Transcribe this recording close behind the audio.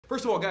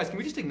First of all, guys, can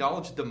we just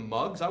acknowledge the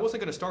mugs? I wasn't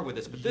going to start with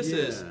this, but this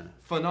is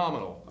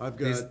phenomenal. I've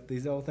got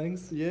these old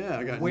things. Yeah,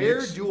 I got. Where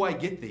Nick's, do I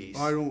get these?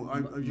 I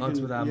don't. Mugs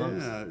without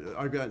mugs. Yeah,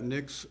 I got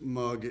Nick's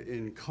mug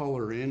in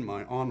color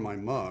on my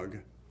mug.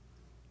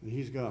 And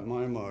he's got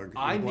my mug.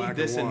 I in black need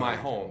this and in my white.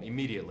 home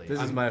immediately.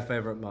 This is my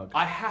favorite mug.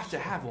 I have to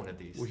have one of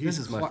these. Well, this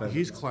is my favorite.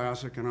 He's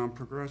classic, and I'm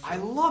progressive. I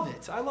love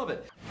it. I love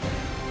it.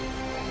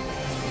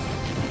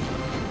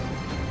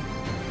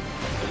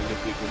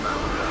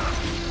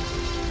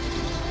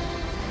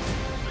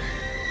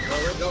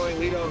 Where we're going,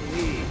 we don't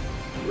need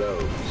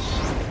roads.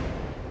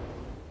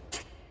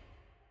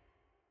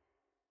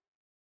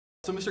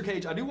 So, Mr.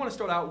 Cage, I do want to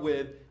start out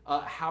with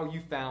how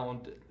you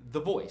found the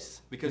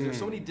voice, because there's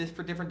so many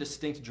different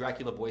distinct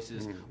Dracula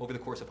voices over the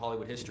course of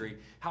Hollywood history.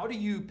 How do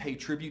you pay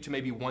tribute to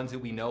maybe ones that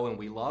we know and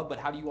we love, but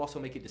how do you also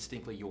make it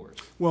distinctly yours?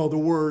 Well, the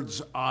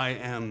words "I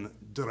am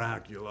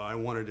Dracula," I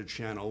wanted to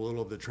channel a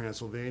little of the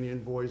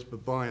Transylvanian voice,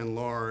 but by and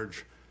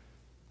large,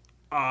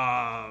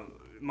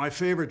 my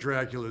favorite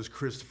Dracula is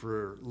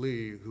Christopher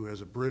Lee, who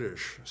has a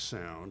British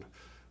sound.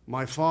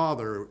 My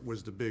father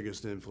was the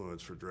biggest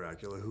influence for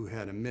Dracula, who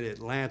had a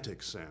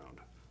mid-Atlantic sound.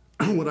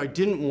 What I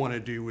didn't want to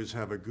do was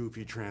have a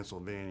goofy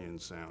Transylvanian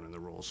sound in the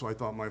role, so I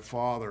thought my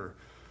father,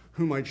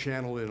 whom I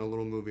channeled in a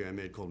little movie I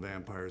made called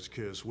Vampire's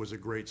Kiss, was a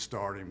great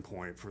starting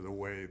point for the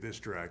way this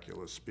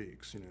Dracula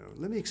speaks. You know,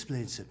 let me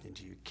explain something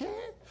to you,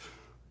 okay?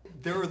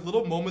 There are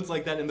little moments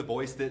like that in the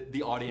voice that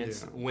the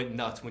audience went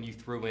nuts when you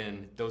threw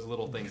in those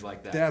little things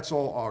like that. That's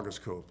all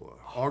August Coppola.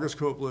 August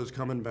Coppola is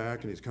coming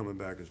back, and he's coming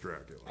back as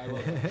Dracula. I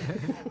love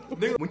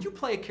it. When you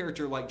play a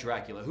character like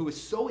Dracula, who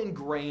is so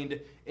ingrained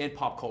in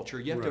pop culture,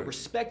 you have to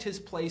respect his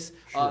place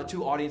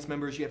to audience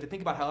members. You have to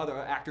think about how other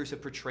actors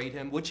have portrayed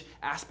him, which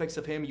aspects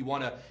of him you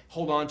want to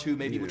hold on to,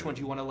 maybe which ones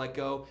you want to let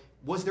go.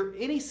 Was there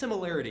any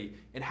similarity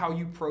in how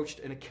you approached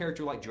a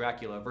character like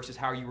Dracula versus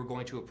how you were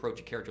going to approach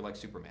a character like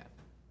Superman?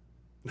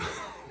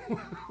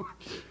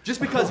 Just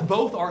because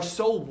both are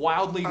so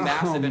wildly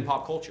massive in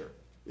pop culture.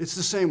 It's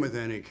the same with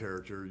any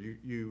character.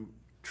 You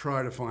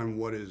try to find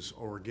what is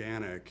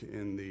organic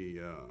in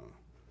the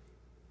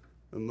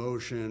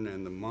emotion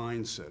and the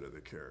mindset of the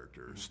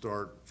character.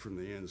 Start from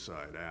the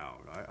inside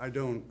out. I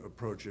don't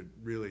approach it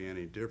really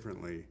any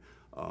differently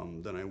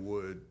than I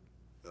would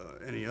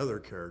any other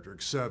character,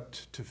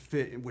 except to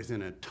fit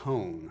within a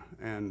tone.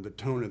 And the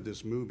tone of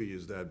this movie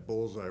is that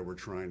bullseye we're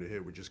trying to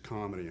hit, which is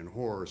comedy and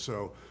horror.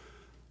 So,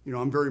 you know,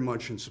 I'm very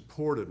much in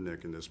support of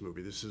Nick in this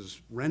movie. This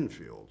is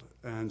Renfield.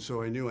 And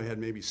so I knew I had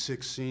maybe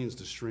 6 scenes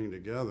to string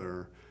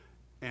together.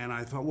 And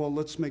I thought, well,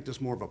 let's make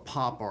this more of a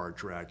pop art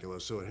Dracula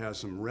so it has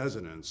some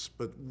resonance.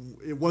 But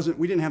it wasn't,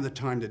 we didn't have the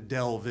time to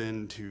delve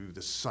into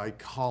the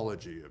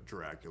psychology of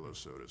Dracula,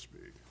 so to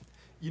speak.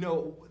 You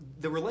know,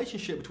 the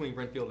relationship between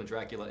Renfield and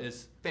Dracula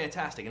is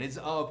fantastic, and it's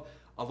of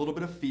a little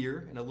bit of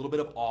fear and a little bit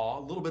of awe,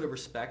 a little bit of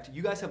respect.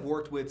 You guys have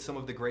worked with some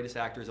of the greatest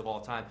actors of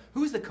all time.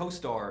 Who is the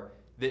co-star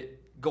that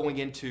going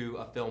into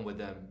a film with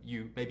them,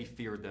 you maybe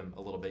feared them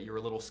a little bit, you're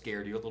a little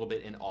scared, you're a little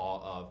bit in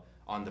awe of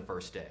on the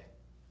first day?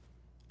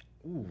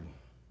 Ooh,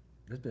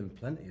 there's been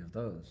plenty of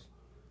those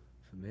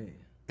for me.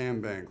 Anne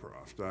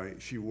Bancroft.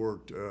 She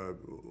worked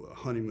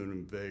Honeymoon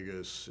in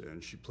Vegas,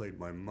 and she played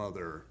my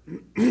mother.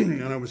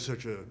 And I was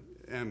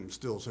am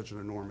still such an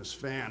enormous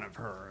fan of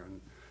her.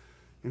 And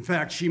in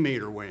fact, she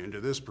made her way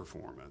into this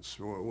performance.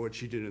 What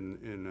she did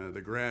in The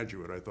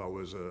Graduate, I thought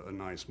was a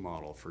nice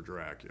model for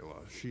Dracula.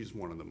 She's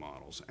one of the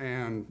models.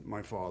 And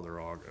my father,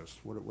 August.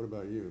 What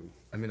about you?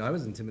 I mean, I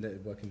was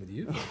intimidated working with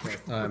you for the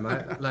first time.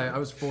 I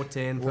was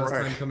 14, first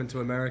time coming to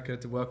America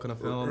to work on a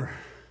film.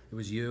 It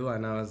was you,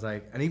 and I was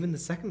like, and even the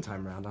second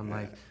time around, I'm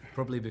like,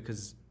 probably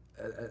because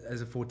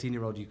as a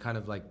 14-year-old, you kind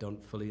of like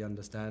don't fully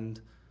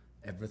understand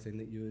everything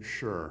that you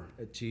had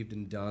achieved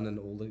and done and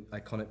all the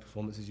iconic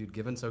performances you'd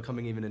given. So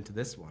coming even into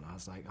this one, I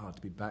was like, oh,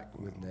 to be back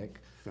with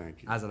Nick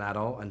as an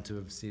adult and to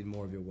have seen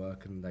more of your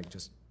work and like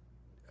just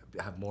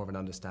have more of an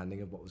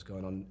understanding of what was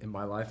going on in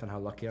my life and how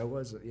lucky I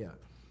was,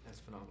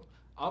 That's phenomenal.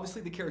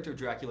 Obviously, the character of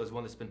Dracula is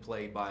one that's been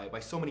played by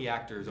so many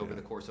actors over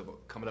the course of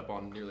coming up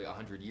on nearly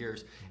 100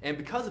 years. And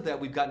because of that,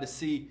 we've gotten to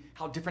see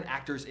how different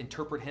actors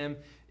interpret him,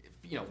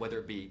 you know, whether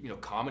it be, you know,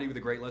 comedy with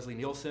the great Leslie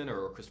Nielsen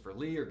or Christopher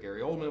Lee or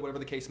Gary Oldman, whatever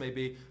the case may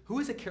be. Who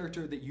is a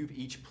character that you've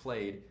each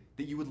played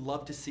that you would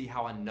love to see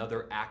how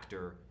another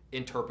actor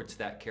interprets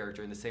that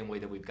character in the same way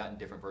that we've gotten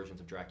different versions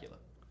of Dracula?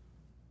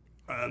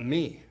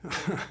 Me.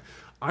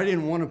 I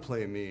didn't want to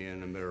play me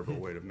in Unbearable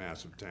Weight of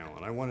Massive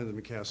Talent. I wanted them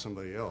to cast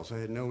somebody else. I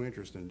had no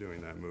interest in doing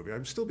that movie.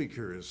 I'd still be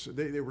curious.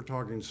 They were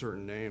talking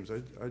certain names.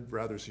 I'd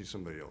rather see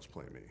somebody else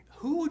play me.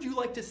 Who would you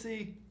like to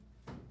see?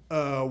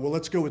 Well,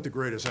 let's go with the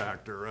greatest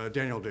actor,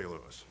 Daniel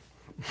Day-Lewis.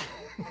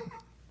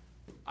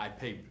 I'd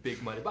pay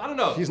big money, but I don't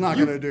know. He's not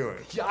going to do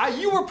it.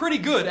 You were pretty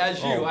good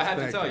as you, I have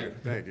to tell you.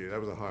 Thank you. That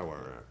was a high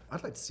wire act.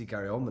 I'd like to see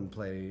Gary Oldman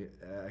play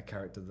a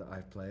character that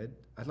I've played.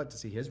 I'd like to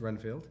see his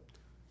Renfield.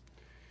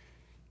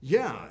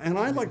 Yeah, and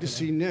I'd like to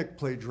see Nick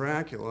play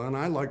Dracula, and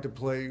I'd like to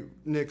play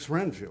Nick's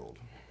Renfield.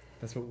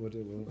 That's what we'll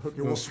do.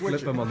 Okay, we'll switch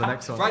flip it. them on the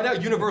next one. Right now,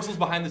 Universal's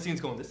behind the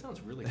scenes going, this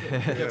sounds really good.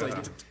 Yeah, it's like,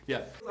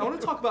 yeah. I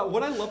want to talk about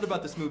what I loved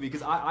about this movie,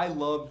 because I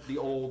loved the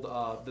old,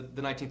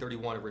 the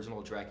 1931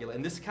 original Dracula,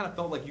 and this kind of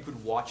felt like you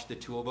could watch the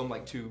two of them,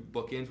 like two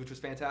bookends, which was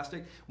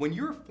fantastic. When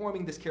you're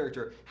forming this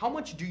character, how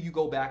much do you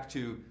go back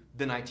to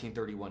the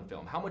 1931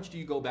 film? How much do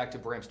you go back to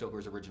Bram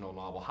Stoker's original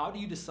novel? How do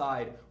you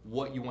decide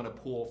what you want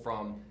to pull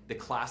from the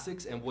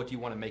classics and what do you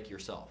want to make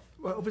yourself?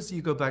 Well, obviously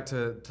you go back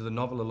to the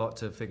novel a lot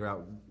to figure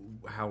out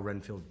how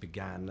Renfield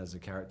began as a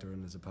character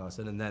and as a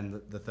person, and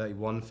then the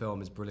 31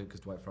 film is brilliant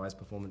because Dwight Frye's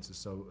performance is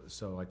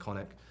so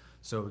iconic.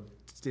 So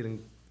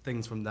stealing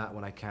things from that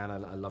when I can.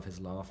 I love his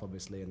laugh,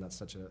 obviously, and that's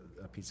such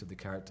a piece of the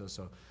character,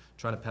 so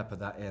trying to pepper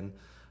that in.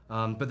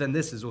 But then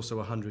this is also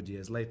 100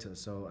 years later,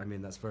 so I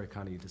mean, that's very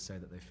kind of you to say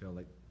that they feel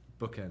like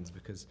bookends,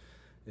 because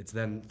it's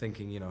then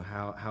thinking, you know,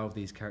 how have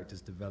these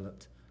characters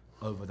developed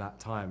over that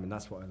time, and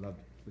that's what I love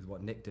with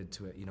what Nick did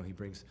to it. You know, he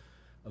brings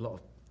a lot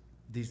of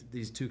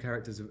these two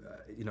characters,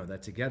 you know, they're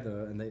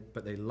together, and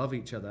but they love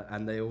each other,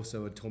 and they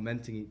also are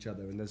tormenting each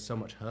other, and there's so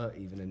much hurt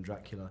even in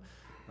Dracula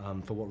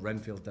for what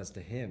Renfield does to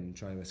him,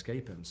 trying to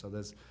escape him. So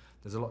there's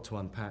a lot to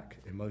unpack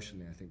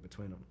emotionally, I think,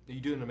 between them. You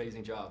do an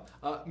amazing job.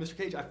 Mr.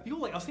 Cage, I feel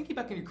like, I was thinking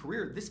back in your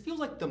career, this feels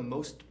like the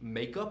most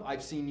makeup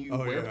I've seen you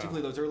wear, yeah.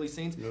 particularly those early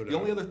scenes. No The doubt.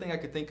 only other thing I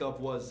could think of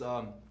was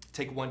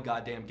take one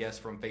goddamn guess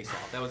from Face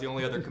Off. That was the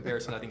only other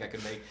comparison I think I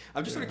could make.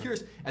 I'm just sort of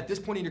curious, at this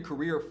point in your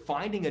career,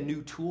 finding a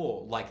new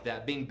tool like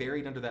that, being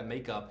buried under that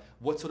makeup,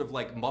 what sort of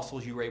like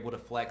muscles you were able to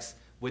flex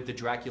with the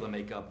Dracula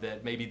makeup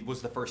that maybe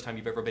was the first time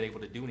you've ever been able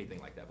to do anything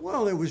like that before?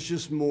 Well, it was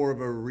just more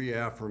of a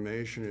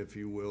reaffirmation, if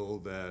you will,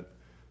 that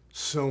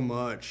so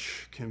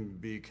much can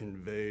be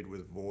conveyed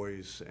with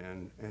voice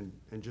and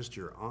just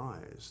your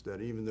eyes, that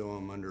even though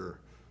I'm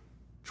under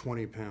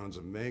 20 pounds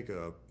of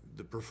makeup,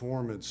 the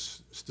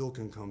performance still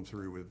can come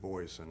through with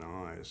voice and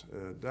eyes.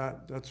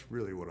 That's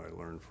really what I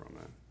learned from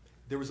it.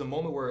 There was a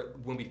moment where,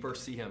 when we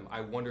first see him,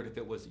 I wondered if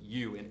it was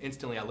you, and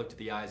instantly I looked at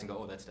the eyes and go,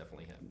 oh, that's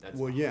definitely him. That's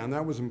Well, yeah, and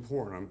that was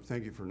important.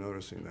 Thank you for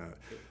noticing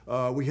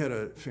that. We had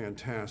a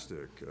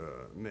fantastic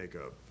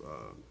makeup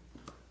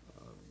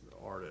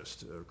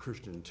artist,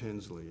 Christian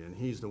Tinsley, and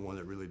he's the one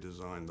that really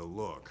designed the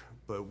look.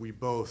 But we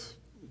both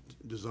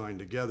designed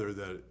together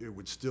that it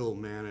would still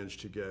manage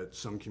to get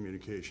some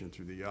communication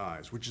through the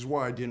eyes, which is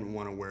why I didn't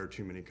want to wear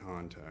too many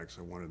contacts.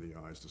 I wanted the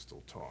eyes to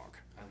still talk.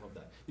 I love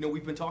that. You know,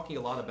 we've been talking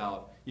a lot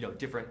about, you know,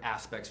 different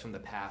aspects from the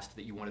past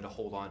that you wanted to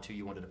hold on to,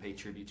 you wanted to pay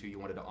tribute to, you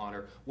wanted to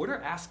honor. What are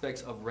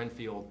aspects of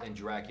Renfield and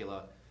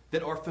Dracula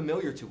that are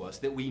familiar to us,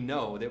 that we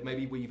know, that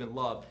maybe we even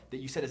love, that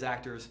you said as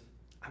actors,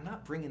 I'm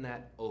not bringing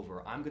that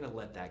over, I'm going to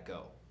let that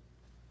go?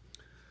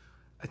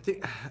 I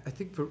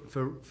think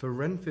for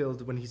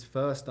Renfield, when he's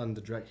first under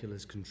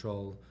Dracula's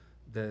control,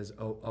 there's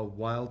a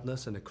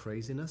wildness and a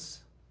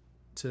craziness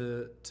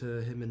to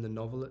him in the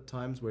novel at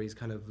times, where he's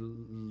kind of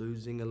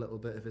losing a little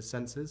bit of his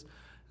senses.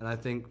 And I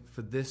think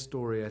for this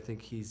story, I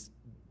think he's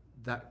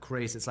that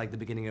crazy. It's like the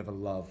beginning of a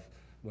love,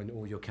 when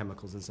all your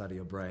chemicals inside of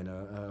your brain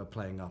are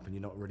playing up and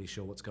you're not really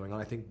sure what's going on.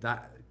 I think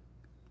that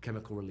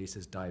chemical release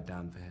has died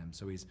down for him,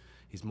 so he's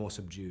more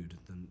subdued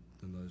than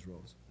those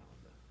roles.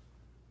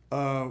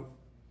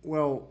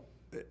 Well,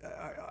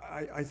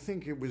 I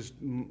think it was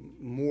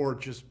more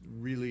just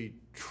really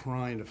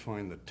trying to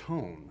find the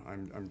tone.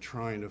 I'm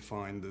trying to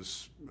find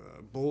this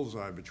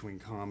bullseye between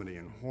comedy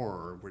and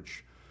horror,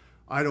 which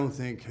I don't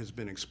think has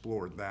been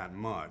explored that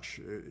much.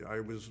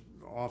 I was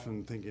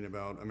often thinking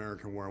about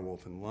American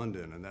Werewolf in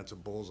London, and that's a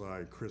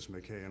bullseye Chris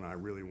McKay and I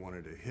really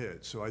wanted to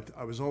hit. So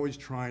I was always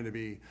trying to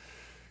be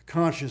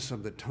conscious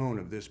of the tone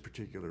of this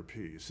particular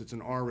piece. It's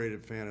an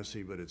R-rated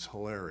fantasy, but it's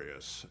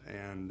hilarious,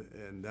 and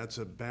that's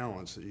a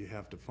balance that you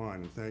have to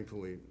find. And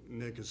thankfully,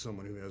 Nick is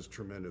someone who has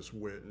tremendous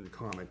wit and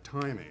comic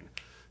timing,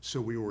 so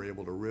we were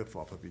able to riff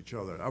off of each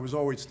other. I was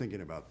always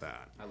thinking about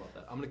that. I love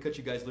that. I'm going to cut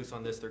you guys loose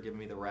on this. They're giving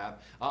me the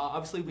wrap.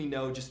 Obviously, we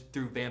know just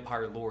through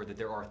vampire lore that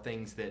there are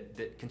things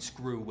that can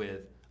screw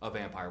with a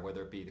vampire,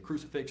 whether it be the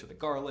crucifix or the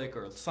garlic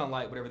or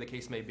sunlight, whatever the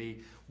case may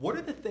be. What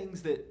are the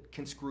things that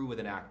can screw with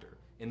an actor?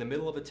 In the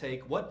middle of a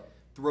take, what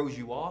throws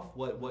you off?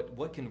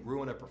 What can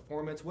ruin a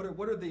performance? What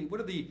are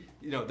the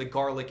you know, the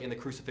garlic and the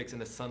crucifix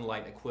and the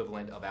sunlight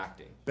equivalent of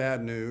acting?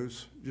 Bad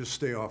news, just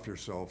stay off your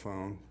cell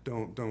phone.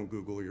 Don't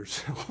Google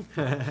yourself.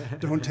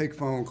 Don't take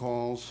phone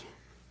calls.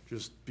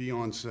 Just be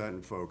on set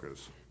and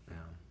focus.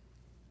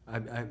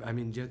 Yeah. I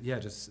mean,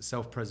 just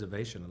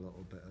self-preservation a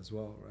little bit as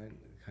well, right?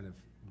 Kind of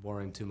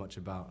worrying too much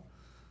about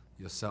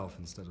yourself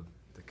instead of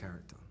the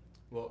character.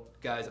 Well,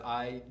 guys,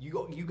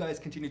 you guys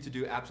continue to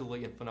do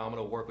absolutely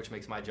phenomenal work, which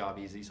makes my job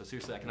easy. So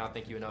seriously, I cannot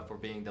thank you enough for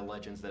being the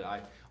legends that I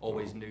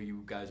always knew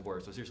you guys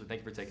were. So seriously,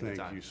 thank you for taking the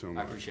time. Thank you so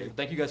much. I appreciate it.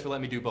 Thank you guys for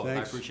letting me do both.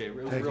 Thanks. I appreciate it.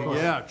 It was Thank real you. fun.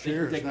 Yeah, Thank you for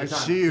cheers. taking the Nice to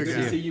time. see you Good to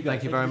again. see you guys.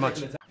 Thank you very much. for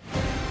taking the time.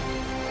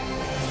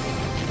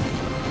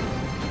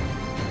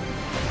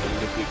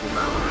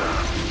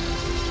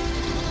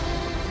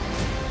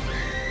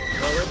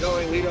 Where we're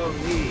going, we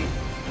don't need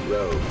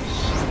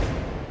roads.